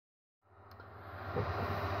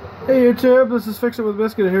Hey YouTube, this is Fix It with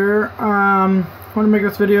Biscuit here. I want to make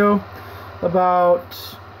this video about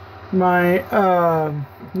my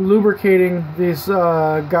lubricating these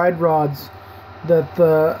guide rods that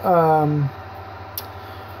the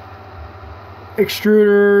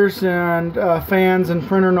extruders and fans and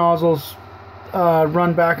printer nozzles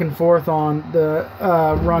run back and forth on. The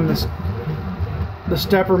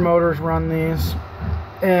stepper motors run these,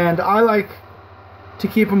 and I like to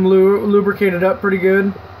keep them lubricated up pretty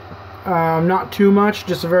good. Not too much,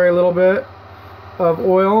 just a very little bit of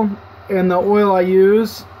oil, and the oil I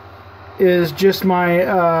use is just my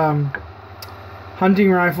hunting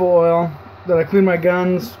rifle oil that I clean my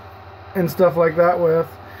guns and stuff like that with,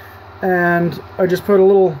 and I just put a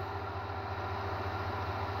little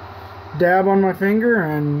dab on my finger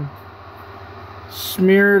and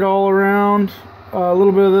smear it all around. A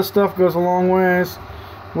little bit of this stuff goes a long ways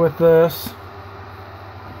with this,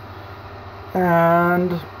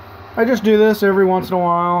 and I just do this every once in a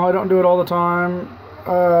while. I don't do it all the time.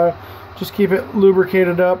 Just keep it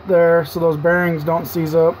lubricated up there so those bearings don't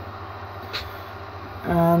seize up.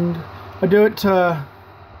 And I do it to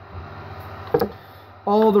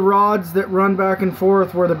all the rods that run back and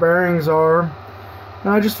forth where the bearings are. And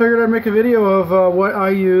I just figured I'd make a video of what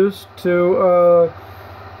I use to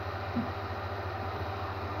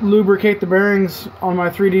lubricate the bearings on my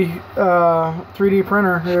 3D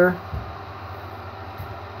printer here.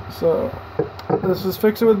 So, this is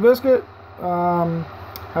Fix It with Biscuit.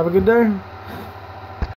 Have a good day.